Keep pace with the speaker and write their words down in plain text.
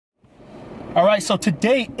All right, so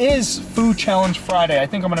today is Food Challenge Friday. I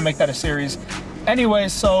think I'm gonna make that a series. Anyway,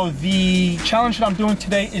 so the challenge that I'm doing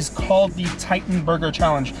today is called the Titan Burger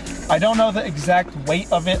Challenge. I don't know the exact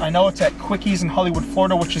weight of it. I know it's at Quickies in Hollywood,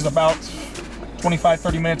 Florida, which is about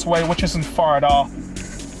 25-30 minutes away, which isn't far at all.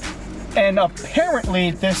 And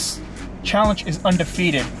apparently this challenge is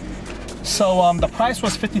undefeated. So the price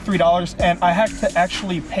was $53, and I had to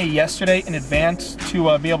actually pay yesterday in advance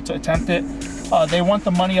to be able to attempt it. They want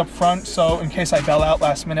the money up front, so in case I bail out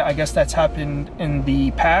last minute, I guess that's happened in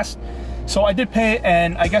the past. So I did pay,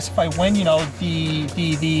 and I guess if I win, you know,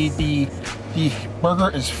 the burger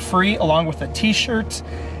is free along with the t-shirt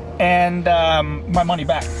and my money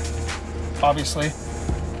back, obviously.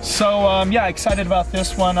 So yeah, excited about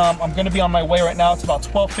this one. I'm gonna be on my way right now. It's about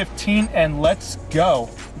 12:15, and let's go.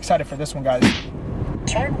 Excited for this one, guys.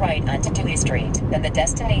 Turn right onto Dewey Street, then the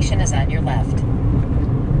destination is on your left.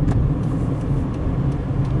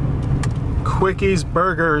 Quickies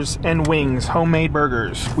Burgers and Wings, homemade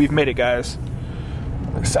burgers. We've made it, guys.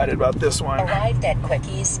 I'm excited about this one. Arrived at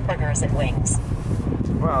Quickies Burgers and Wings.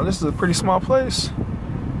 Wow, this is a pretty small place.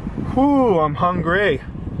 Whew, I'm hungry.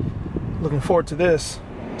 Looking forward to this.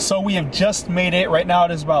 So we have just made it. Right now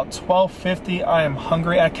it is about 12:50. I am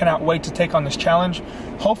hungry. I cannot wait to take on this challenge.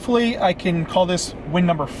 Hopefully I can call this win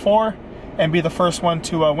number 4 and be the first one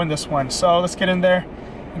to win this one. So let's get in there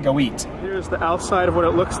and go eat. Here's the outside of what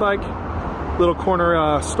it looks like. Little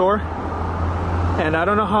corner store. And I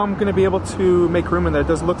don't know how I'm gonna be able to make room in there. It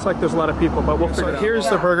does looks like there's a lot of people, but we'll figure it out. Here's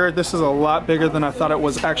the burger. This is a lot bigger than I thought it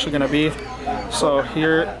was actually gonna be. So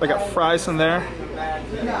here, I got fries in there.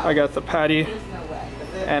 I got the patty.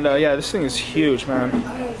 And yeah, this thing is huge, man.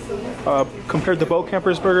 Compared to Bo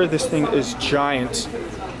Camper's burger, this thing is giant.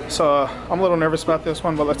 So I'm a little nervous about this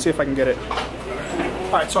one, but let's see if I can get it.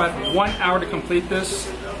 All right, so I have 1 hour to complete this,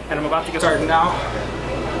 and I'm about to get started now.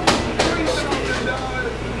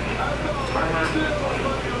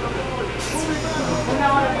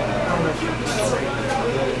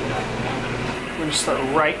 I'm gonna start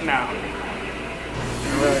right now.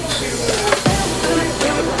 All right.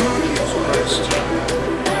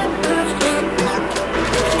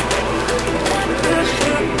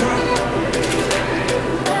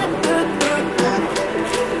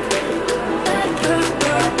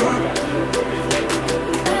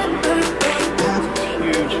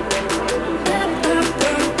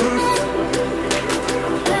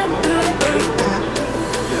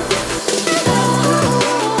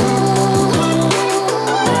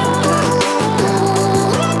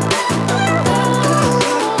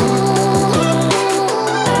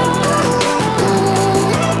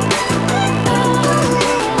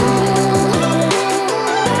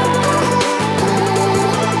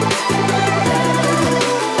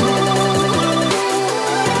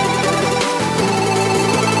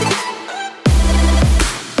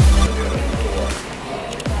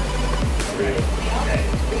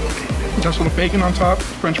 Just a little bacon on top,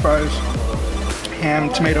 french fries,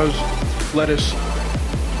 ham, tomatoes, lettuce.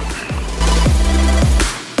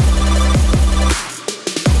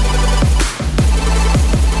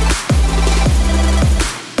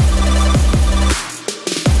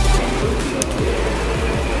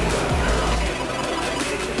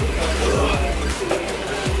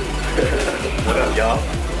 What up, y'all?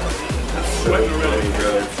 That's so funny,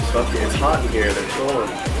 bro. It's hot in here. They're chilling.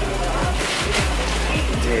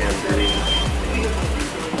 Damn, dude.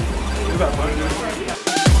 Look at that bun, dude.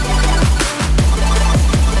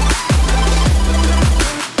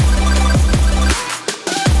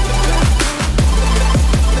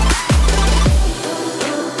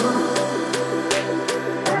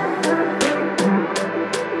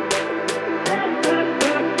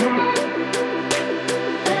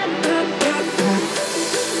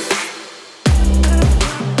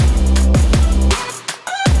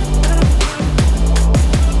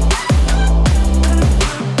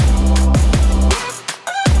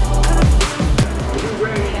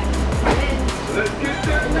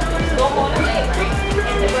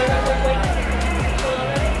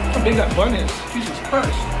 How big that bun is. Jesus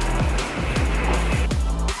Christ.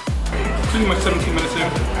 Pretty much 17 minutes in.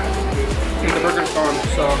 And the burger's gone,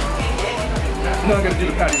 so now I'm gonna do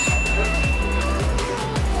the patties.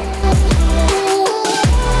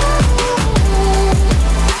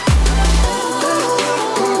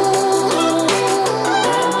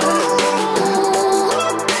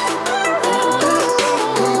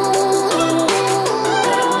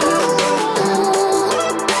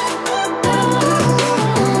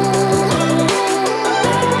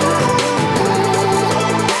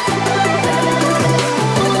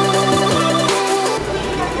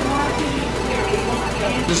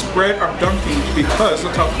 because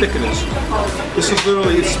look how thick it is. This is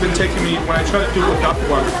literally, it's been taking me, when I try to do it without the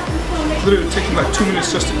butter, it's literally taking like 2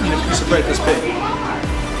 minutes just to eat a piece of bread this big.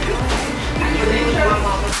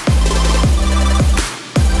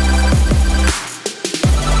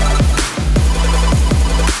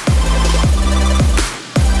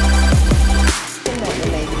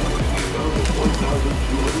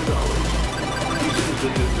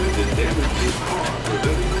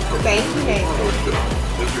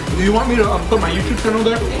 Do you want me to put my YouTube channel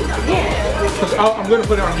there? Yeah. Because I'm going to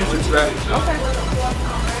put it on YouTube today. Okay.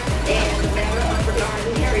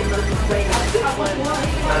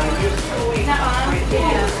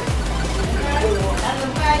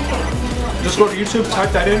 Just go to YouTube,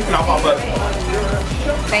 type that in, and I'll pop up.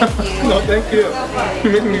 Thank you. No, thank you.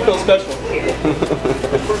 You're making me feel special.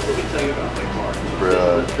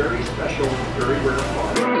 Bruh. Very special, very rare.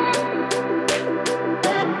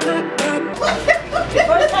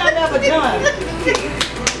 First time ever done.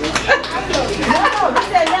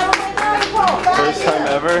 First time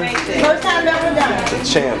ever? First time ever done. The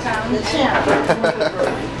champ. The champ.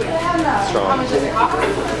 Strong.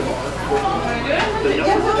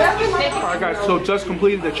 Alright guys, so just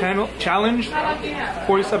completed the challenge,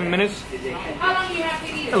 47 minutes.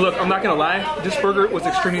 And look, I'm not gonna lie, this burger was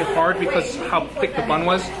extremely hard because how thick the bun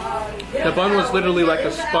was. The bun was literally like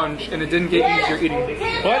a sponge and it didn't get easier eating.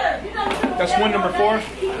 But that's win number 4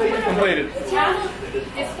 completed.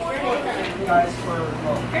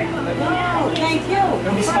 Thank you.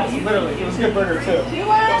 Literally, it was a good burger too. It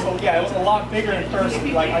was a lot bigger in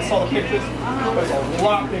person. Like I saw the pictures, it was a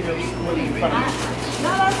lot bigger than looking in front of me.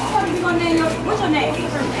 What's your name?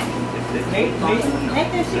 Nate?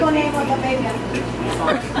 Nathan, she gonna name her the baby.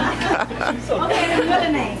 Okay, the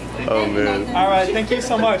middle name. Oh man. Alright, thank you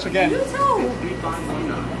so much again. You too.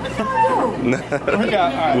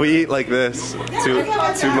 We We eat like this. Too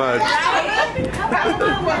much.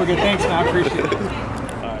 We're good, thanks, man. I appreciate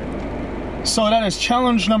it. So that is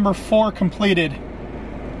challenge number 4 completed.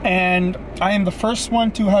 And I am the first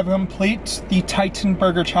one to have complete the Titan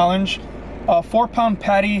Burger Challenge. 4-pound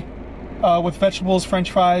patty with vegetables, french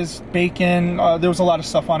fries, bacon. There was a lot of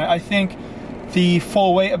stuff on it. I think the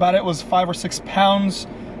full weight about it was 5 or 6 pounds.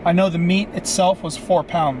 I know the meat itself was 4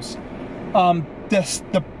 pounds.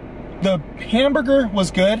 The hamburger was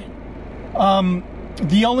good.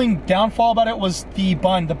 The only downfall about it was the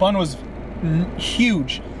bun. The bun was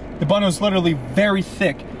huge. The bun was literally very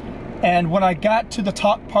thick. And when I got to the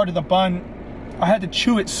top part of the bun, I had to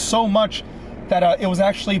chew it so much that it was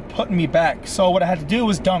actually putting me back. So what I had to do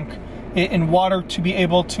was dunk it in water to be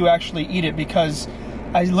able to actually eat it, because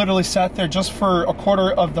I literally sat there just for a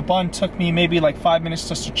quarter of the bun. Took me maybe like 5 minutes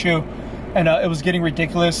just to chew, and it was getting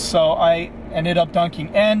ridiculous, so I ended up dunking.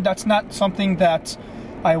 And that's not something that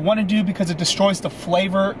I want to do because it destroys the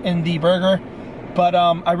flavor in the burger, but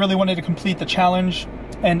I really wanted to complete the challenge,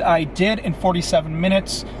 and I did in 47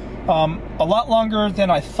 minutes. A lot longer than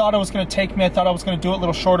I thought it was going to take me. I thought I was going to do it a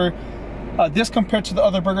little shorter. This compared to the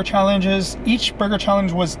other burger challenges, each burger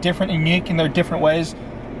challenge was different and unique in their different ways.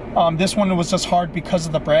 This one was just hard because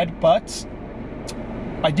of the bread, but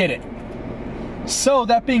I did it. So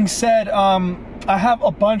that being said, I have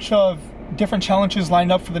a bunch of different challenges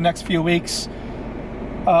lined up for the next few weeks.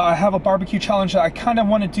 I have a barbecue challenge that I kind of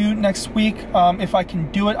want to do next week. If I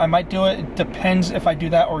can do it, I might do it. It depends if I do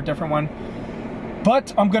that or a different one.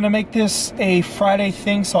 But I'm going to make this a Friday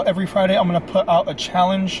thing, so every Friday I'm going to put out a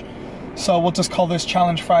challenge. So we'll just call this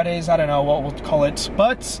Challenge Fridays. I don't know what we'll call it,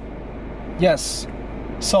 but yes.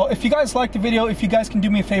 So if you guys like the video, if you guys can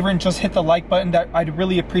do me a favor and just hit the like button, that I'd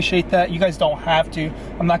really appreciate that. You guys don't have to.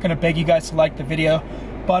 I'm not going to beg you guys to like the video.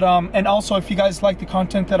 But and also, if you guys like the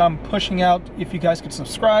content that I'm pushing out, if you guys could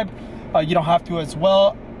subscribe, you don't have to as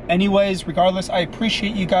well. Anyways, regardless, I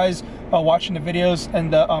appreciate you guys watching the videos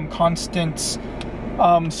and the constant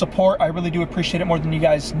support. I really do appreciate it more than you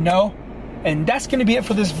guys know. And that's going to be it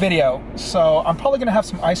for this video. So I'm probably going to have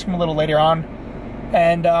some ice cream a little later on.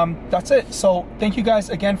 And that's it. So thank you guys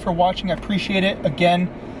again for watching. I appreciate it again.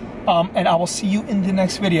 And I will see you in the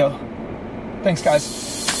next video. Thanks,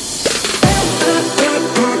 guys.